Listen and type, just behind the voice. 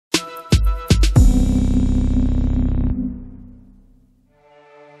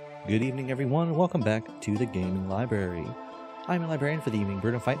Good evening, everyone, and welcome back to the Gaming Library. I'm a librarian for the evening,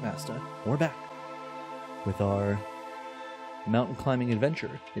 Bruno Fightmaster. We're back with our mountain climbing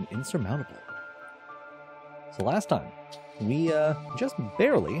adventure in Insurmountable. So last time, we just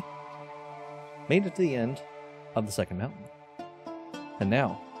barely made it to the end of the second mountain. And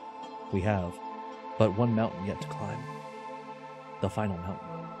now, we have but one mountain yet to climb. The final mountain,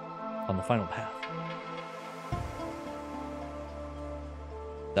 on the final path.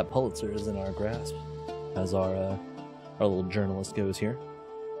 That Pulitzer is in our grasp, as our little journalist goes here.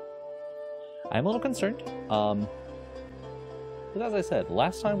 I'm a little concerned, but as I said,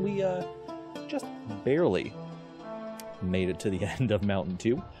 last time we just barely made it to the end of Mountain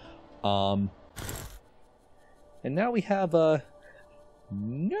 2. And now we have no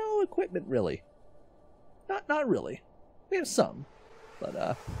equipment, really. Not really. We have some,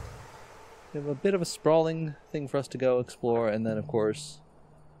 but we have a bit of a sprawling thing for us to go explore, and then, of course,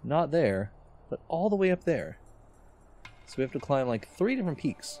 not there, but all the way up there. So we have to climb like 3 different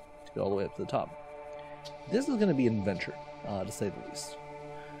peaks to get all the way up to the top. This is going to be an adventure, to say the least.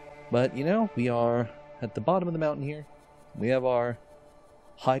 But, you know, we are at the bottom of the mountain here. We have our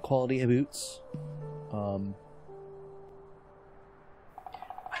high quality boots. I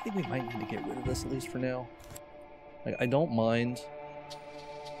think we might need to get rid of this at least for now. Like, I don't mind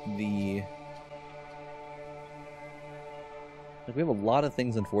the... Like, we have a lot of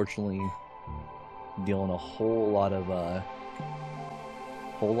things, unfortunately, dealing a whole lot of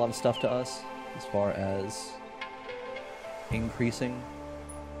stuff to us as far as increasing.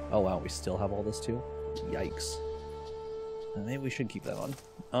 Oh wow, we still have all this too? Yikes. Maybe we should keep that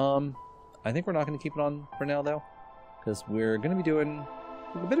on. I think we're not going to keep it on for now, though, because we're going to be doing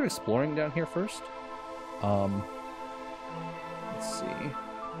a bit of exploring down here first. Let's see.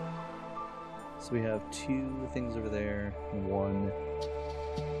 So we have 2 things over there, 1,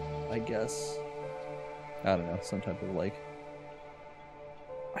 I guess, I don't know, some type of lake.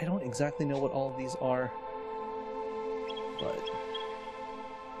 I don't exactly know what all of these are, but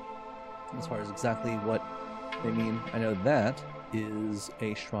as far as exactly what they mean, I know that is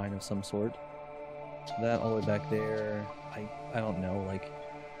a shrine of some sort. That all the way back there, I don't know, like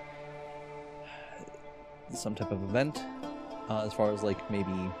some type of event, as far as like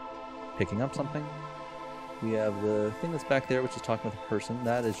maybe picking up something. We have the thing that's back there, which is talking with a person.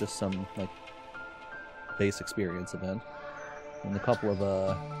 That is just some like base experience event. And a couple of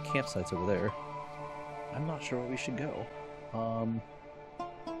campsites over there. I'm not sure where we should go.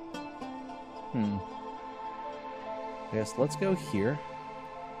 I guess let's go here,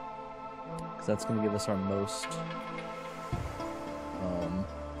 because that's going to give us our most.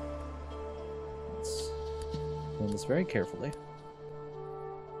 Let's run this very carefully.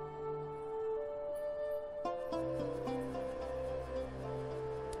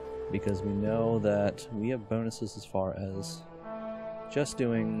 Because we know that we have bonuses as far as just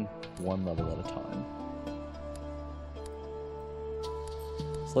doing 1 level at a time.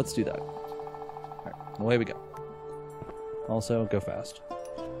 So let's do that. Alright, away we go. Also, go fast.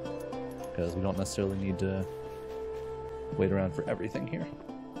 Because we don't necessarily need to wait around for everything here.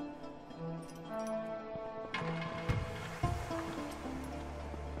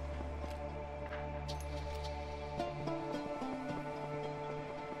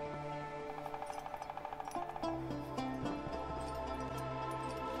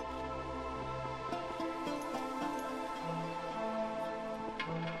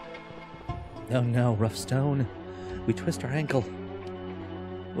 Oh no, rough stone. We twist our ankle.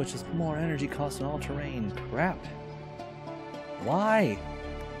 Which is more energy cost than all terrain. Crap. Why?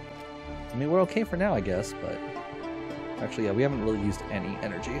 I mean, we're okay for now, I guess, but... Actually, yeah, we haven't really used any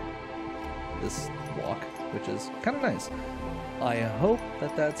energy this walk, which is kind of nice. I hope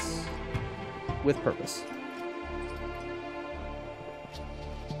that that's with purpose.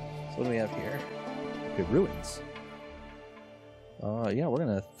 So what do we have here? We have ruins. Yeah, we're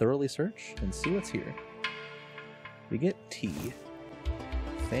gonna thoroughly search and see what's here. We get tea.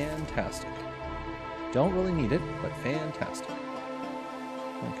 Fantastic. Don't really need it, but fantastic. Okay.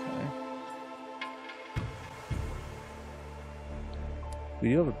 We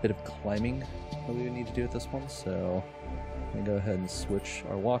do have a bit of climbing that we would need to do with this one, so I'm gonna go ahead and switch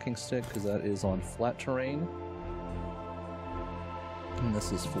our walking stick, because that is on flat terrain. And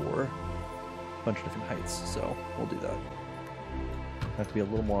this is for a bunch of different heights, so we'll do that. Have to be a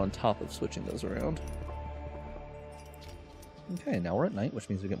little more on top of switching those around. Okay, now we're at night, which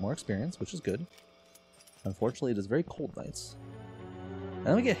means we get more experience, which is good. Unfortunately, it is very cold nights. And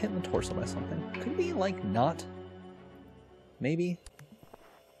then we get hit in the torso by something. Could we, like, not? Maybe?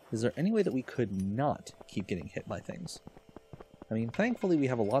 Is there any way that we could not keep getting hit by things? I mean, thankfully we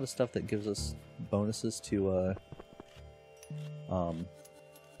have a lot of stuff that gives us bonuses to,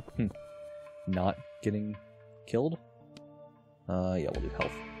 not getting killed. Yeah, we'll do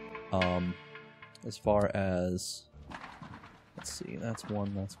health. As far as, let's see, that's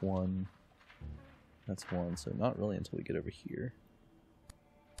one, so not really until we get over here.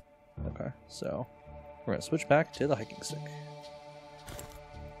 Okay, so we're gonna switch back to the hiking stick.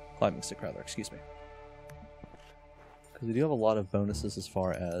 Climbing stick, rather, excuse me. Because we do have a lot of bonuses as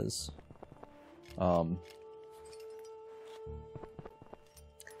far as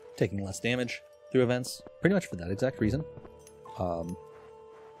taking less damage through events, pretty much for that exact reason.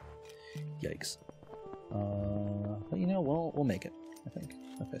 Yikes. But you know, we'll make it, I think.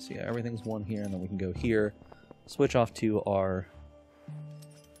 Okay, so yeah, everything's one here, and then we can go here, switch off to our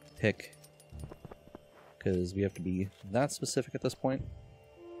pick, because we have to be that specific at this point.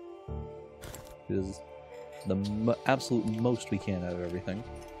 It is the absolute most we can out of everything.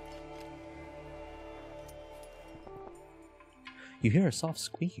 You hear a soft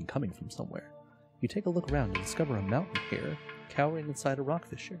squeaking coming from somewhere. You take a look around and discover a mountain hare cowering inside a rock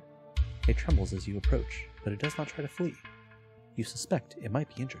fissure. It trembles as you approach, but it does not try to flee. You suspect it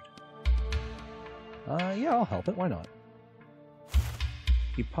might be injured. Yeah, I'll help it, why not?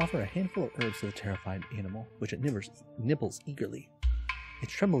 You proffer a handful of herbs to the terrified animal, which it nibbles eagerly.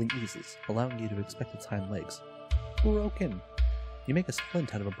 Its trembling eases, allowing you to inspect its hind legs. Broken! You make a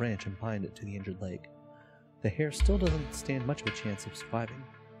splint out of a branch and bind it to the injured leg. The hare still doesn't stand much of a chance of surviving,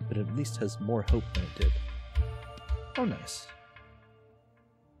 but at least has more hope than it did. Oh, nice.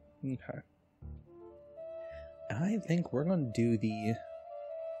 Okay. I think we're going to do the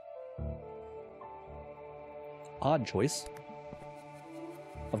odd choice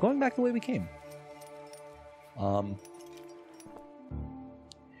of going back the way we came.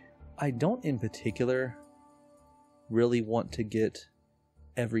 I don't in particular really want to get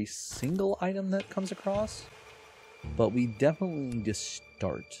every single item that comes across, but we definitely need to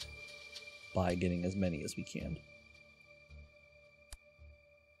start by getting as many as we can.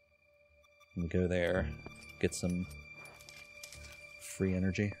 And go there, get some free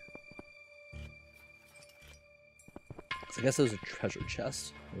energy. So I guess it was a treasure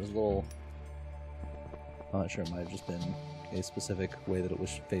chest. It was a little... I'm not sure, it might have just been a specific way that it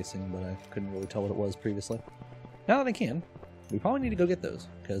was facing, but I couldn't really tell what it was previously. Now that I can, we probably need to go get those,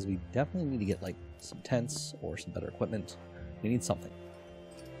 because we definitely need to get like some tents or some better equipment. We need something.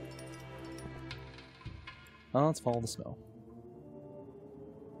 Let's follow the snow.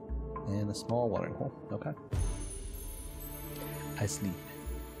 And a small watering hole. Okay. I sleep.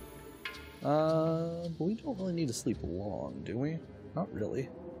 But we don't really need to sleep long, do we? Not really.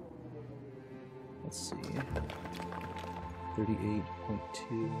 Let's see. 38.2.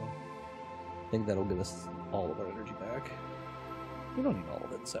 I think that'll give us all of our energy back. We don't need all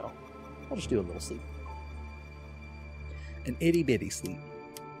of it, so I'll just do a little sleep. An itty bitty sleep.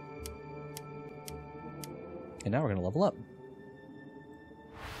 And now we're gonna level up.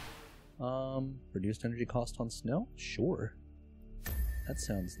 Reduced energy cost on snow? Sure. That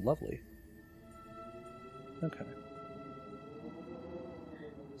sounds lovely. Okay.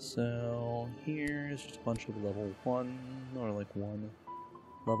 So here's just a bunch of level 1, or like 1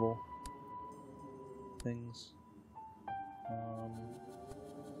 level things.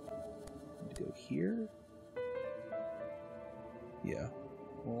 Need to go here? Yeah.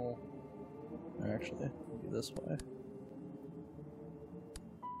 Well, actually, maybe this way.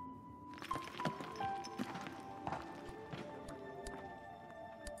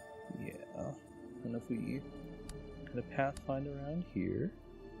 And if we kind of path find around here,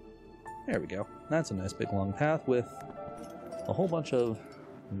 there we go. That's a nice big long path with a whole bunch of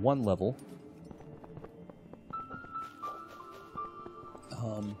 1 level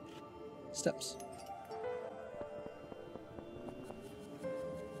steps.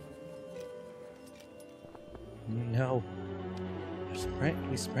 No,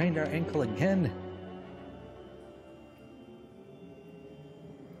 we sprained our ankle again.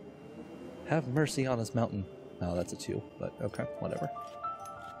 Have mercy on us, mountain. Oh, that's a 2, but okay, whatever.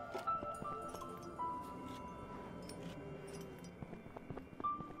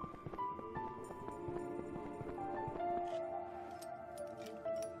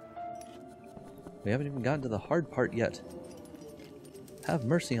 We haven't even gotten to the hard part yet. Have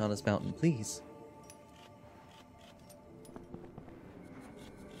mercy on us, mountain, please.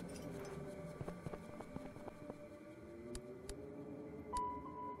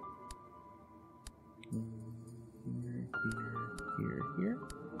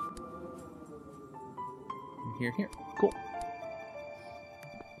 Here. Cool.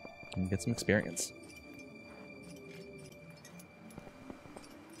 And get some experience.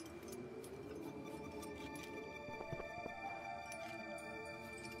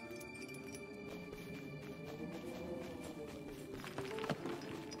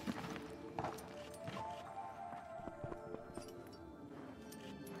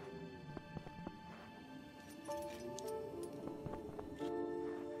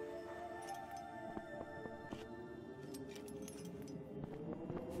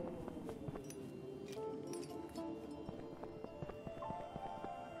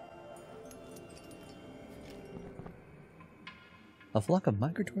 A flock of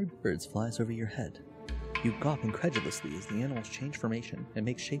migratory birds flies over your head. You gawp incredulously as the animals change formation and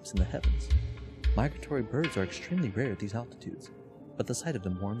make shapes in the heavens. Migratory birds are extremely rare at these altitudes, but the sight of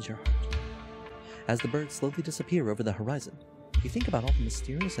them warms your heart. As the birds slowly disappear over the horizon, you think about all the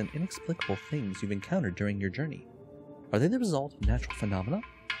mysterious and inexplicable things you've encountered during your journey. Are they the result of natural phenomena?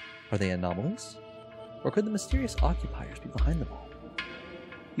 Are they anomalies? Or could the mysterious occupiers be behind them all?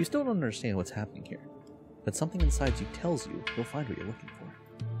 You still don't understand what's happening here, but something inside you tells you you'll find what you're looking for.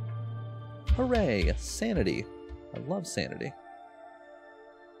 Hooray! Sanity! I love sanity.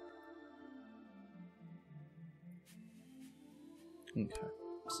 Okay,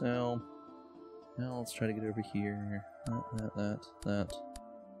 so now let's try to get over here. That. That.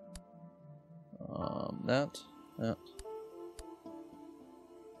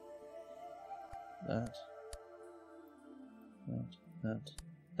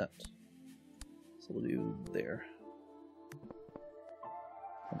 So we'll do there.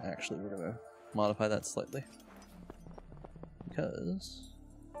 And actually, we're gonna modify that slightly because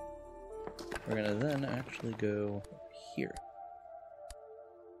we're gonna then actually go here.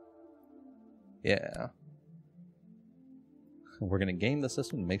 Yeah. We're going to game the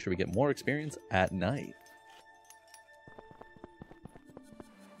system to make sure we get more experience at night.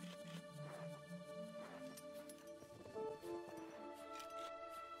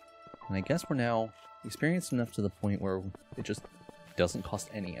 And I guess we're now experienced enough to the point where it just doesn't cost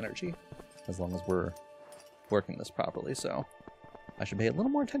any energy as long as we're working this properly. So I should pay a little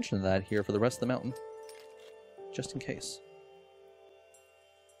more attention to that here for the rest of the mountain, just in case.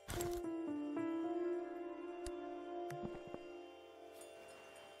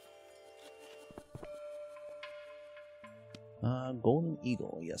 Golden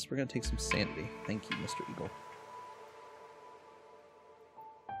Eagle. Yes, we're going to take some sanity. Thank you, Mr. Eagle.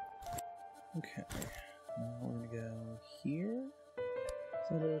 Okay. Now we're going to go here. Is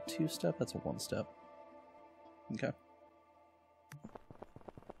that a 2-step? That's a 1-step. Okay.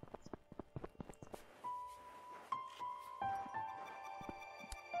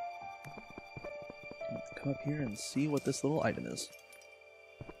 Let's come up here and see what this little item is.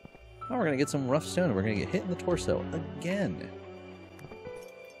 Now we're going to get some rough stone and we're going to get hit in the torso again.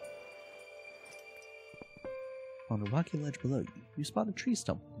 On a rocky ledge below you, you spot a tree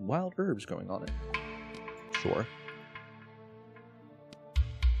stump with wild herbs growing on it. Sure.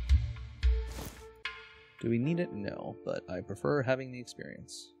 Do we need it? No, but I prefer having the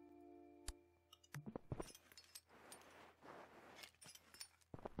experience.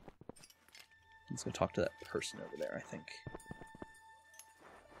 Let's go talk to that person over there, I think.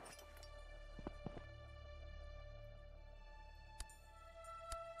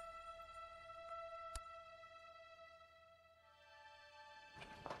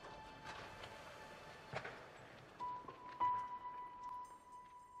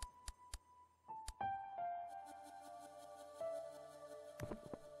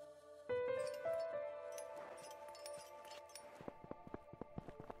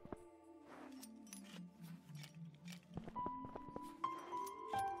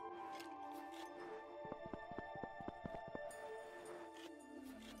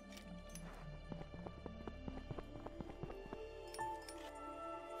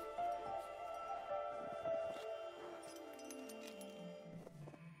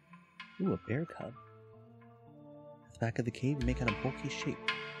 Ooh, a bear cub. At the back of the cave, you make out a bulky shape.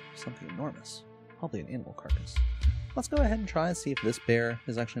 Something enormous. Probably an animal carcass. Let's go ahead and try and see if this bear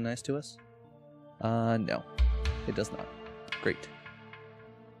is actually nice to us. No. It does not. Great.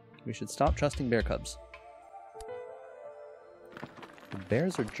 We should stop trusting bear cubs. The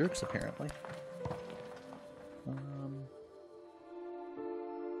bears are jerks, apparently. No,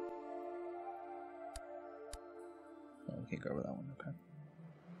 we can't go over that one. Okay.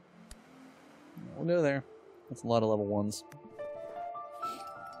 We'll go there. That's a lot of level 1s.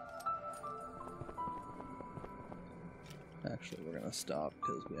 Actually, we're gonna stop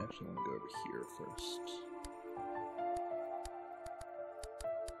because we actually want to go over here first.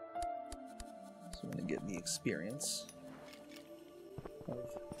 So we're gonna get the experience of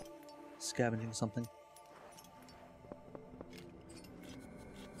scavenging something.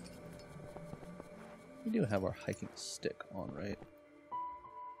 We do have our hiking stick on, right?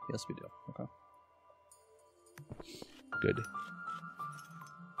 Yes, we do. Okay. Good.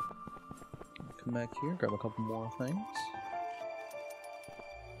 Come back here, grab a couple more things.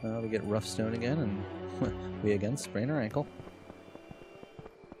 We get rough stone again, and we again sprain our ankle.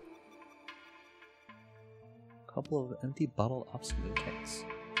 A couple of empty bottled oxygen tanks.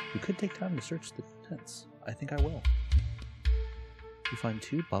 You could take time to search the tents. I think I will. You find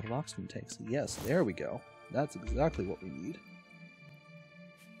 2 bottled oxygen tanks. Yes, there we go. That's exactly what we need.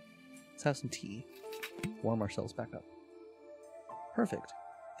 Let's have some tea. Warm ourselves back up. Perfect.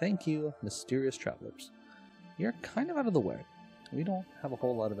 Thank you, mysterious travelers. You're kind of out of the way. We don't have a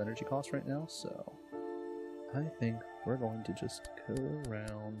whole lot of energy costs right now, so I think we're going to just go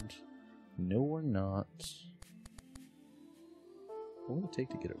around. No, we're not. What would it take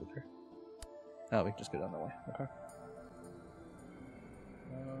to get over there? Oh, we can just go down that way. Okay.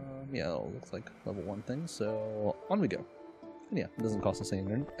 Yeah, it looks like level 1 thing, so on we go. And yeah, it doesn't cost us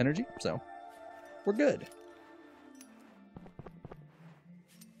any energy, so we're good.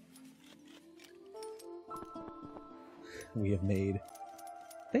 We have made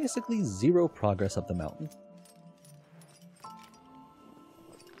basically 0 progress up the mountain.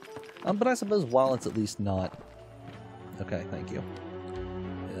 But I suppose while it's at least not... Okay, thank you.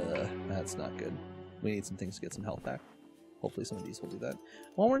 That's not good. We need some things to get some health back. Hopefully some of these will do that.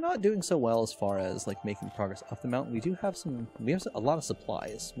 While we're not doing so well as far as like making progress up the mountain, we have a lot of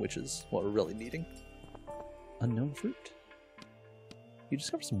supplies, which is what we're really needing. Unknown fruit. You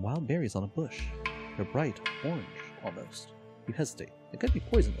discover some wild berries on a bush. They're bright orange, almost. You hesitate. It could be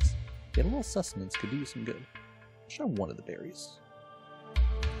poisonous, yet a little sustenance could do you some good. Try one of the berries.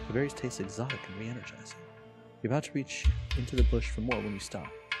 The berries taste exotic and re-energize you. You're about to reach into the bush for more when you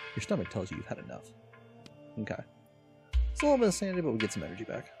stop. Your stomach tells you you've had enough. Okay. It's a little bit of sanity, but we get some energy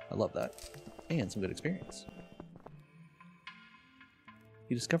back. I love that. And some good experience.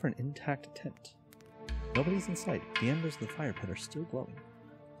 You discover an intact tent. Nobody's in sight. The embers of the fire pit are still glowing.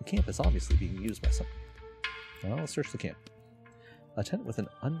 The camp is obviously being used by someone. Well, let's search the camp. A tent with an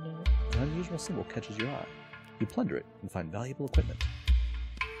unusual symbol catches your eye. You plunder it and find valuable equipment.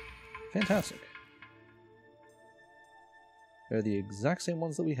 Fantastic. They're the exact same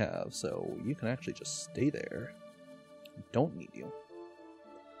ones that we have, so you can actually just stay there. Don't need you.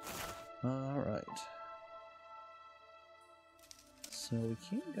 Alright. So we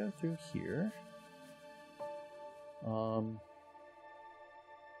can't go through here.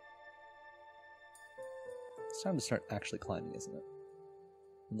 It's time to start actually climbing, isn't it?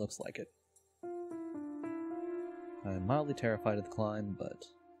 It looks like it. I'm mildly terrified of the climb, but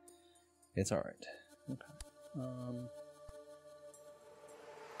it's alright. Okay.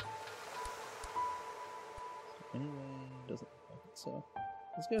 Anyway, doesn't look like it, so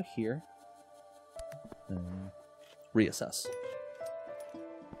let's go here and reassess.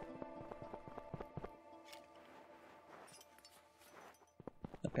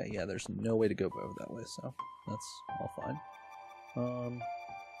 Okay, yeah, there's no way to go over that way, so that's all fine.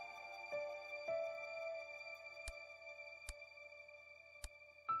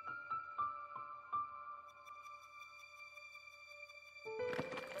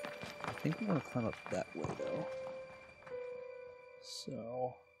 I think we want to climb up that way, though.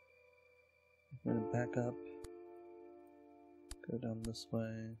 So, we're going to back up, go down this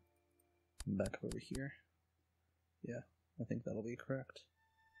way, and back up over here. Yeah, I think that'll be correct.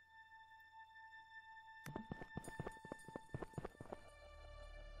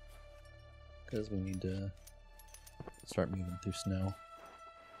 Because we need to start moving through snow.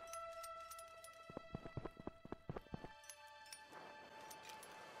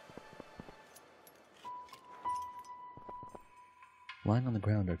 Lying on the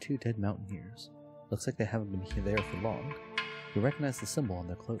ground are 2 dead mountaineers. Looks like they haven't been there for long. You recognize the symbol on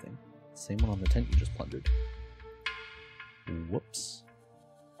their clothing. Same one on the tent you just plundered. Whoops.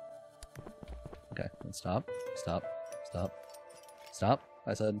 Okay, let's stop. Stop. Stop. Stop,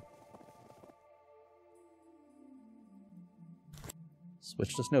 I said.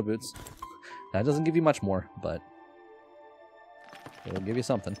 Switch to snow boots. That doesn't give you much more, but it'll give you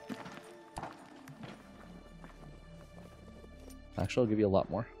something. Actually, I'll give you a lot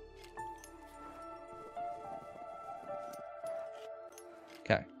more.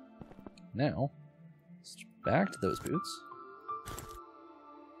 Okay. Now, back to those boots.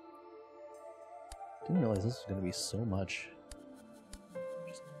 Didn't realize this was going to be so much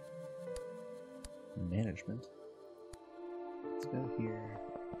just management. Let's go here.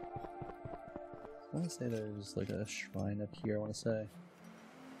 I want to say there's like a shrine up here, I want to say,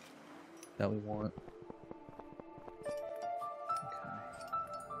 that we want.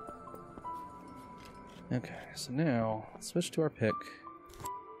 Okay, so now let's switch to our pick.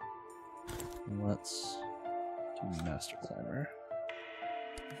 And let's do Master Climber.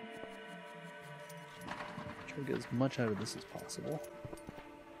 Try to get as much out of this as possible.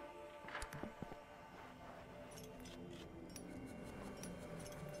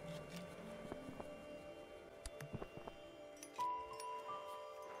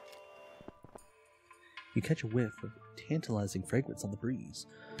 You catch a whiff of tantalizing fragrance on the breeze.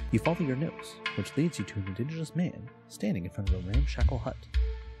 You follow your nose, which leads you to an indigenous man standing in front of a ramshackle hut.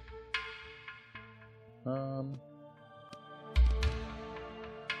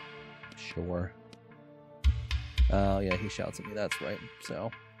 Sure. Oh, yeah, he shouts at me, that's right.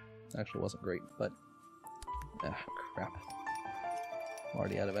 So, actually wasn't great, but... Ah, crap. I'm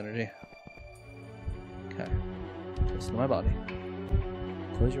already out of energy. Okay. Listen to my body.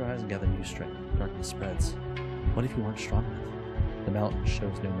 Close your eyes and gather new strength. Darkness spreads. What if you aren't strong enough? The mountain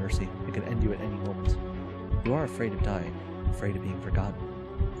shows no mercy. It could end you at any moment. You are afraid of dying, afraid of being forgotten.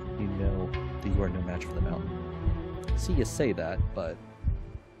 You know that you are no match for the mountain. See, you say that, but...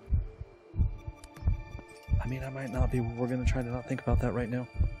 I mean, I might not be. We're going to try to not think about that right now.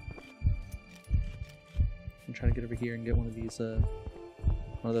 I'm trying to get over here and get one of these, one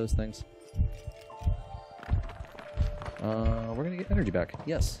of those things. We're going to get energy back.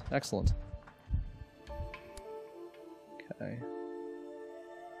 Yes, excellent. Okay.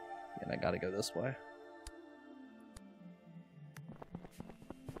 And I gotta go this way.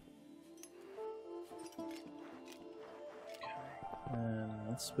 Okay. And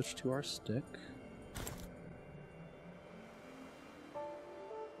let's switch to our stick.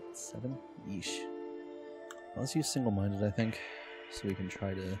 7? Yeesh. Let's use single-minded, I think, so we can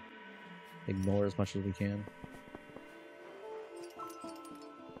try to ignore as much as we can.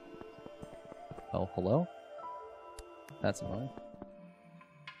 Oh, hello? That's annoying.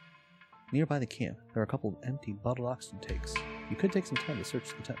 Nearby the camp, there are a couple of empty bottled oxygen tanks. You could take some time to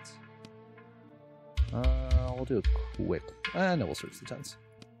search the tents. We'll do it quick. No, we'll search the tents.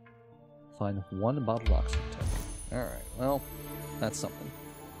 Find one bottled oxygen tank. Alright, well, that's something.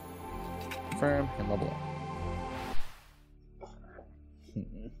 Confirm and level up.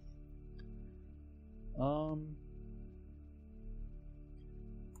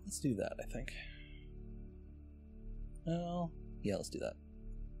 Let's do that, I think. Well, yeah, let's do that.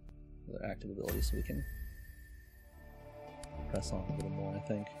 Another active ability so we can press on a little more, I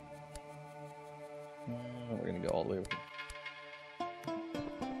think. We're gonna go all the way over here.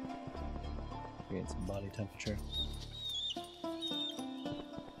 Gain some body temperature.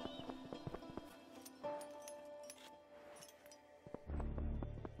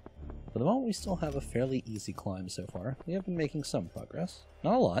 For the moment, we still have a fairly easy climb so far. We have been making some progress.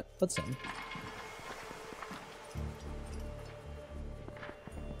 Not a lot, but some.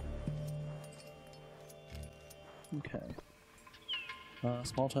 Okay.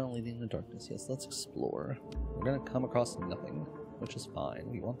 Small tunnel leading in the darkness. Yes, let's explore. We're gonna come across nothing, which is fine.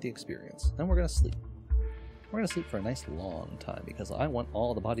 We want the experience. Then we're gonna sleep. We're gonna sleep for a nice long time because I want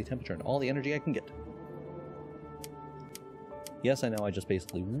all the body temperature and all the energy I can get. Yes, I know I just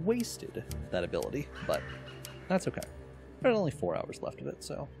basically wasted that ability, but that's okay. There's only 4 hours left of it,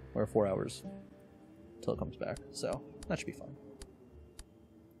 so... Or 4 hours till it comes back, so that should be fine.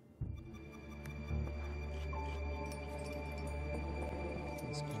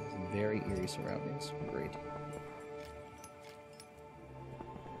 This is very eerie surroundings. Great.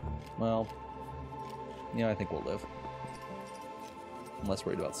 Well, yeah, I think we'll live. I'm less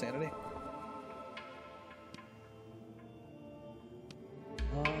worried about sanity.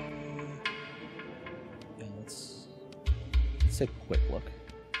 Yeah, let's take a quick look.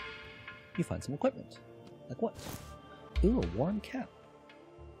 You find some equipment. Like what? Ooh, a warm cap.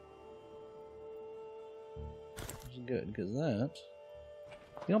 Which is good, because that...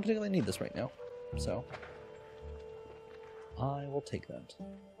 We don't particularly need this right now, so... I will take that.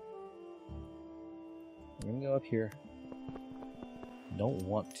 We're gonna go up here. Don't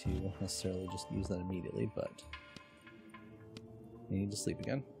want to necessarily just use that immediately, but... We need to sleep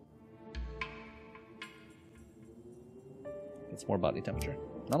again. Get some more body temperature.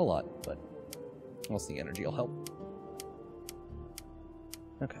 Not a lot, but mostly energy will help.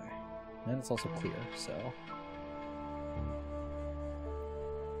 Okay. And it's also clear, so...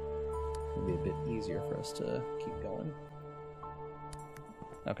 It'll be a bit easier for us to keep going.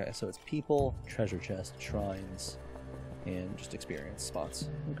 Okay, so it's people, treasure chest, shrines, and just experience spots.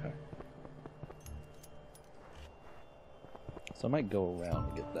 Okay. So I might go around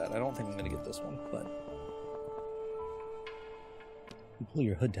and get that. I don't think I'm going to get this one, but... You pull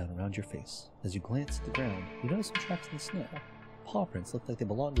your hood down around your face. As you glance at the ground, you notice some tracks in the snow. Paw prints look like they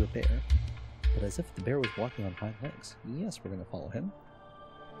belong to a bear, but as if the bear was walking on hind legs. Yes, we're going to follow him.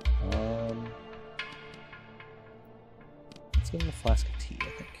 Let's give him a flask of tea, I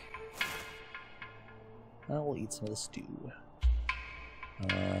think. We'll eat some of the stew.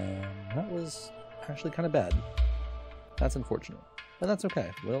 That was actually kind of bad. That's unfortunate, but that's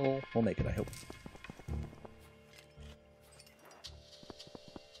okay. We'll make it, I hope.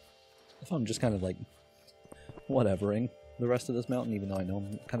 If I'm just kind of like whatevering the rest of this mountain, even though I know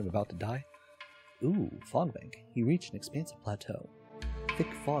I'm kind of about to die. Ooh, fog bank. You reach an expansive plateau.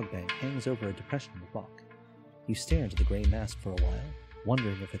 Thick fog bank hangs over a depression in the rock. You stare into the gray mask for a while,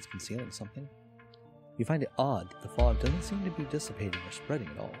 wondering if it's concealing something. You find it odd that the fog doesn't seem to be dissipating or spreading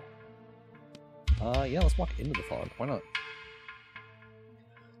at all. Yeah, let's walk into the fog. Why not?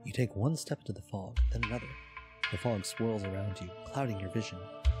 You take one step into the fog, then another. The fog swirls around you, clouding your vision.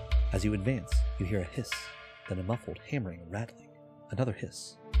 As you advance, you hear a hiss, then a muffled hammering and rattling. Another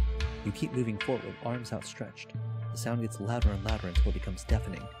hiss. You keep moving forward, arms outstretched. The sound gets louder and louder until it becomes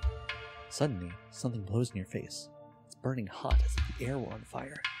deafening. Suddenly, something blows in your face. It's burning hot as if the air were on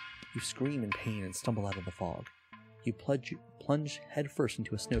fire. You scream in pain and stumble out of the fog. You plunge headfirst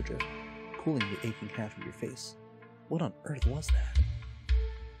into a snowdrift, cooling the aching half of your face. What on earth was that?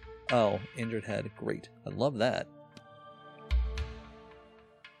 Oh, injured head. Great. I love that.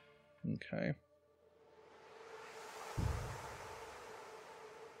 Okay.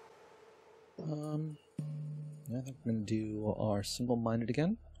 I think we're going to do our single-minded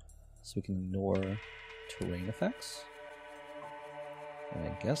again, so we can ignore terrain effects. And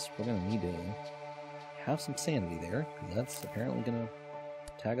I guess we're going to need to have some sanity there, because that's apparently going to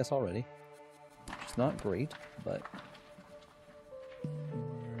tag us already. Which is not great, but...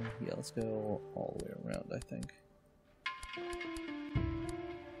 yeah, let's go all the way around, I think.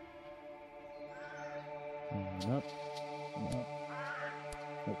 Up, up,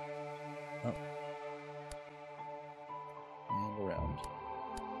 up, up, and around.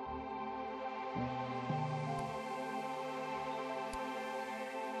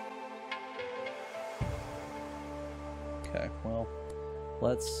 Okay, well,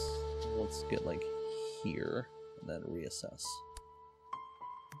 let's get like here and then reassess.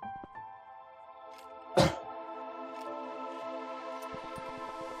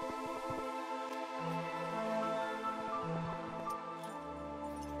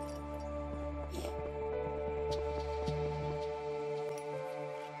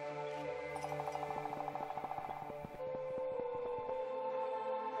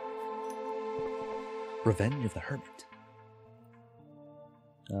 Revenge of the Hermit.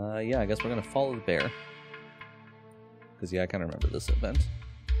 Yeah, I guess we're gonna follow the bear. Because, yeah, I kind of remember this event.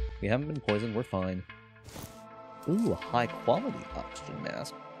 We haven't been poisoned, we're fine. Ooh, a high-quality oxygen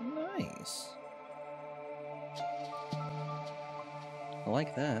mask. Nice. I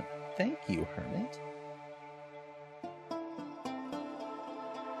like that. Thank you, Hermit.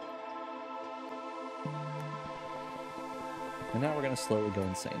 And now we're gonna slowly go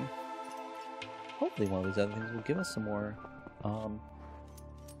insane. Hopefully one of these other things will give us some more,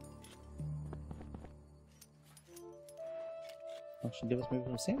 should give us maybe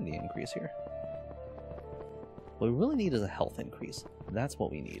some sanity increase here. What we really need is a health increase. That's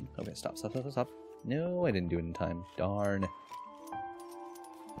what we need. Okay, stop. No, I didn't do it in time. Darn.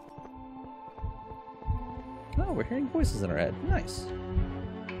 Oh, we're hearing voices in our head. Nice.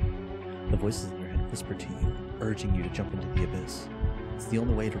 The voices in your head whisper to you, urging you to jump into the abyss. It's the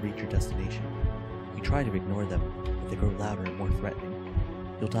only way to reach your destination. You try to ignore them, but they grow louder and more threatening.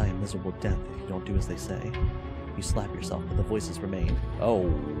 You'll die a miserable death if you don't do as they say. You slap yourself, but the voices remain. Oh,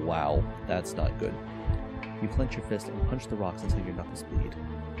 wow. That's not good. You clench your fist and punch the rocks until your knuckles bleed.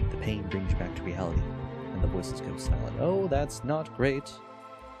 The pain brings you back to reality, and the voices go silent. Oh, that's not great.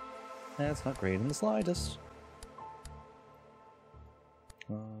 That's not great in the slightest.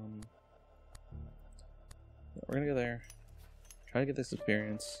 Yeah, we're gonna go there. Try to get this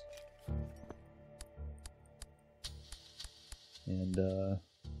experience. And,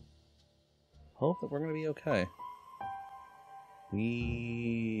 hope that we're gonna be okay.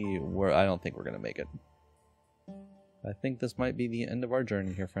 I don't think we're gonna make it. I think this might be the end of our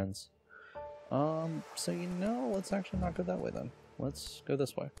journey here, friends. So you know, let's actually not go that way then. Let's go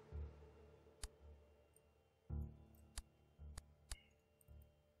this way.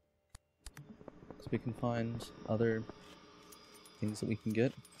 So we can find other things that we can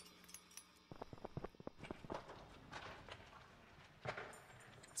get.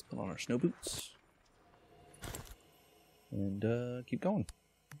 Let's put on our snow boots. And keep going.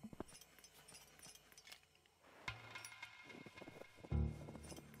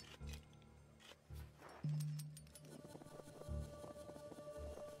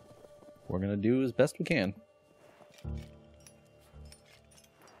 We're gonna do as best we can.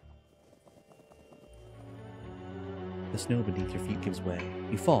 The snow beneath your feet gives way.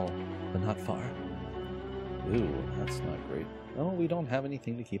 You fall, but not far. Ooh, that's not great. Oh, we don't have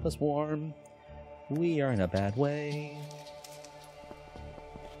anything to keep us warm. We are in a bad way.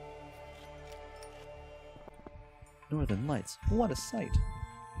 Northern Lights. What a sight.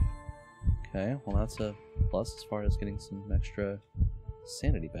 Okay, well that's a plus as far as getting some extra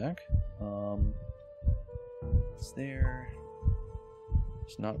sanity back. Is there...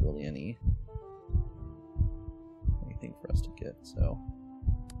 There's not really any us to get, so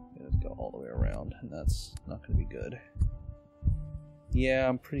we gotta go all the way around, and that's not gonna be good. Yeah,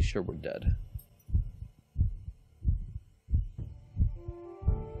 I'm pretty sure we're dead.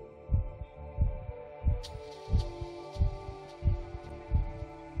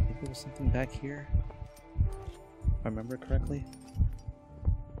 Maybe there was something back here, if I remember correctly.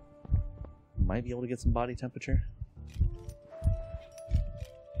 Might be able to get some body temperature.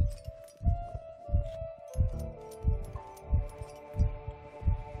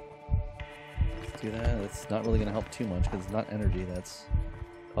 Let's do that. It's not really going to help too much because it's not energy that's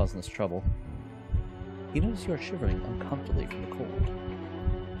causing us trouble. You notice you are shivering uncomfortably from the cold.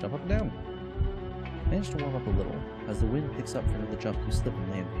 Jump up and down. Manage to warm up a little. As the wind picks up for another jump, you slip and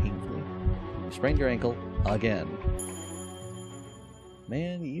land painfully. You sprained your ankle again.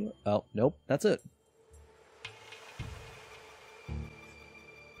 Man, you... Oh, nope. That's it.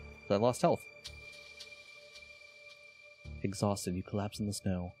 I lost health. Exhausted, you collapse in the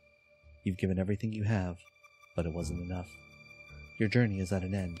snow. You've given everything you have, but it wasn't enough. Your journey is at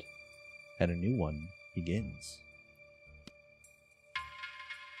an end, and a new one begins.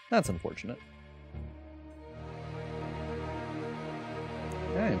 That's unfortunate.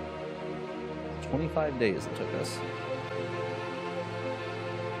 Okay. 25 days it took us.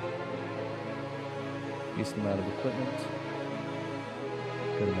 Decent amount of equipment.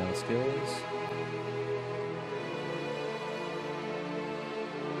 Good amount of skills.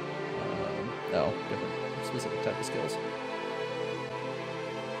 No, different specific type of skills.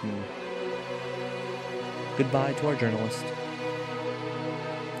 Goodbye to our journalist.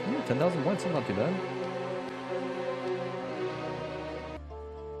 10,000 points, not too bad.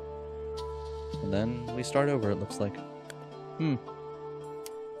 And then we start over, it looks like.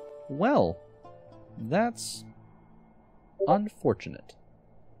 Well, that's unfortunate.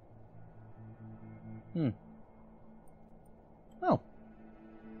 Well,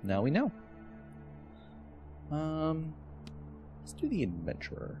 now we know. Let's do the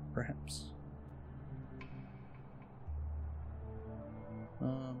adventurer, perhaps.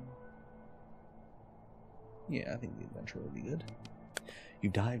 Yeah, I think the adventurer would be good. You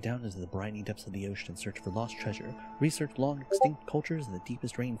dive down into the briny depths of the ocean in search for lost treasure, research long-extinct cultures in the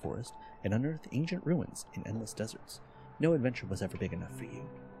deepest rainforest, and unearth ancient ruins in endless deserts. No adventure was ever big enough for you,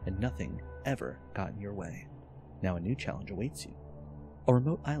 and nothing ever got in your way. Now a new challenge awaits you. A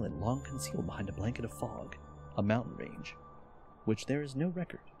remote island long concealed behind a blanket of fog, a mountain range, which there is no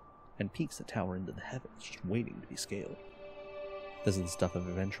record, and peaks that tower into the heavens just waiting to be scaled. This is the stuff of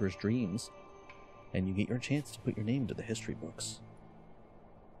adventurers' dreams, and you get your chance to put your name to the history books.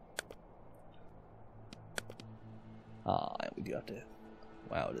 We do have to...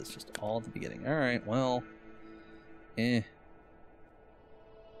 Wow, it is just all at the beginning. Alright, well... Yeah,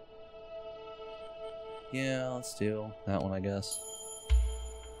 let's do that one, I guess.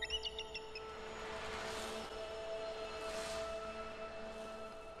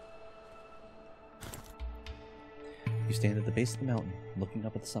 You stand at the base of the mountain, looking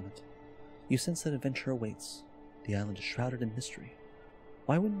up at the summit. You sense that adventure awaits. The island is shrouded in mystery.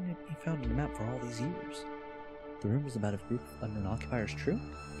 Why wouldn't it be found on a map for all these years? The rumors about a group of unknown occupiers true?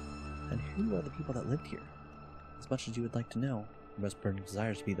 And who are the people that lived here? As much as you would like to know, your most burning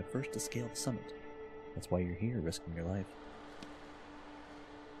desire is to be the first to scale the summit. That's why you're here, risking your life.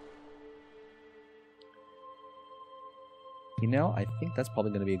 You know, I think that's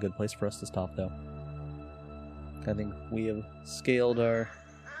probably going to be a good place for us to stop, though. I think we have scaled our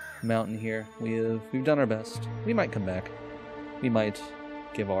mountain here. We've done our best. We might come back. We might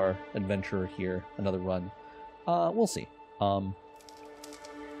give our adventurer here another run. We'll see. I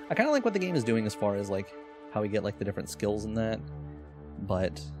kind of like what the game is doing as far as like how we get like the different skills in that,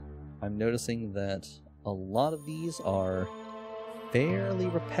 but I'm noticing that a lot of these are fairly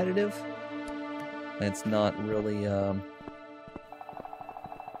repetitive. It's not really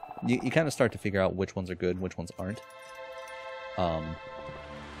you kind of start to figure out which ones are good and which ones aren't.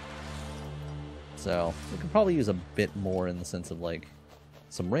 So we could probably use a bit more in the sense of like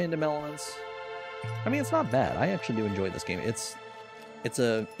some random elements. I mean, it's not bad. I actually do enjoy this game. It's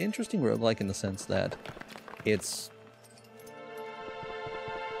a interesting roguelike in the sense that it's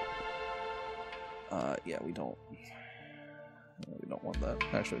yeah, we don't want that.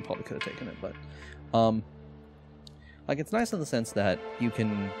 Actually, we probably could have taken it, but like it's nice in the sense that you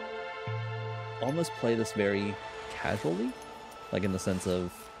can almost play this very casually, like in the sense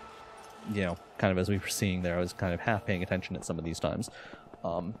of, you know, kind of as we were seeing there, I was kind of half paying attention at some of these times.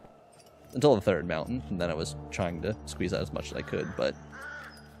 Until the third mountain, and then I was trying to squeeze out as much as I could, but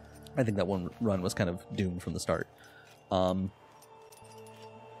I think that one run was kind of doomed from the start.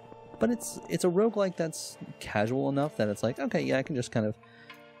 But it's a roguelike that's casual enough that it's like, okay, yeah, I can just kind of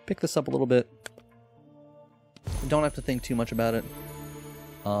pick this up a little bit. Don't have to think too much about it.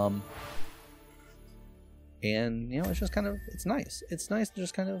 And, you know, it's just kind of, it's nice. It's nice to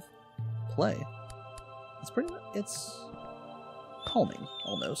just kind of play. It's calming,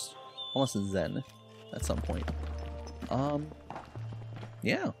 almost. Almost zen at some point.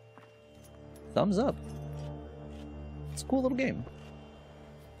 Yeah. Thumbs up. It's a cool little game.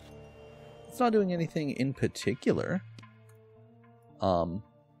 It's not doing anything in particular.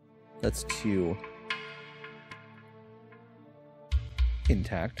 That's too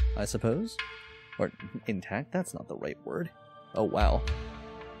intact, I suppose. Or intact? That's not the right word. Oh, wow.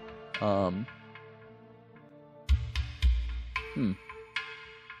 Oh,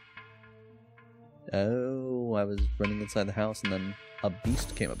 I was running inside the house and then a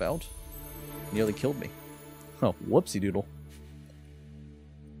beast came about. Nearly killed me. Oh, whoopsie doodle.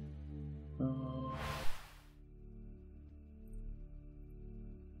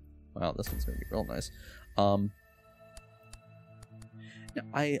 Wow, this one's gonna be real nice. Yeah,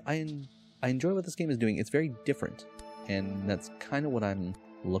 I enjoy what this game is doing. It's very different, and that's kind of what I'm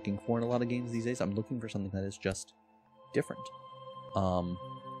looking for in a lot of games these days. I'm looking for something that is just different.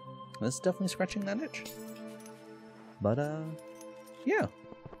 This is definitely scratching that itch. But yeah,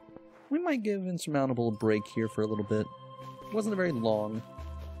 we might give Insurmountable a break here for a little bit. It wasn't a very long,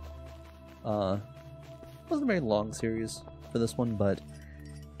 series for this one, but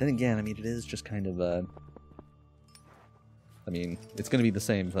then again, I mean, it is just kind of I mean, it's going to be the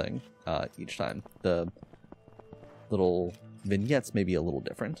same thing each time. The little vignettes may be a little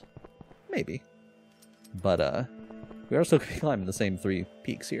different. Maybe. But we are still going to be climbing the same 3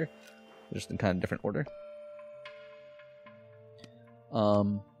 peaks here. Just in kind of different order.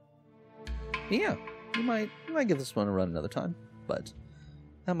 Yeah, you might give this one a run another time. But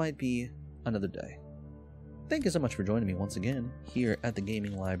that might be another day. Thank you so much for joining me once again here at the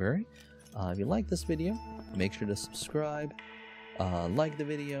Gaming Library. If you like this video, make sure to subscribe, like the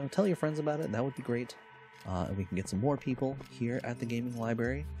video, tell your friends about it, that would be great. And we can get some more people here at the Gaming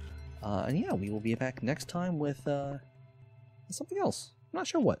Library. And yeah, we will be back next time with something else. I'm not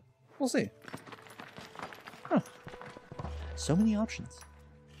sure what. We'll see. Huh. So many options.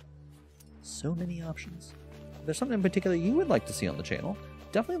 So many options. If there's something in particular you would like to see on the channel,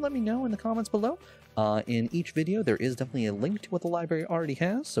 definitely let me know in the comments below. In each video, there is definitely a link to what the library already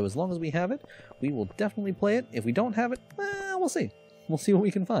has, so as long as we have it, we will definitely play it. If we don't have it, we'll see. We'll see what we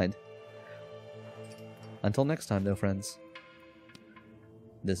can find. Until next time, though, friends,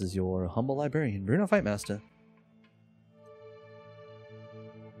 this is your humble librarian, Bruno Fightmaster,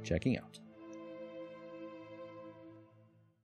 checking out.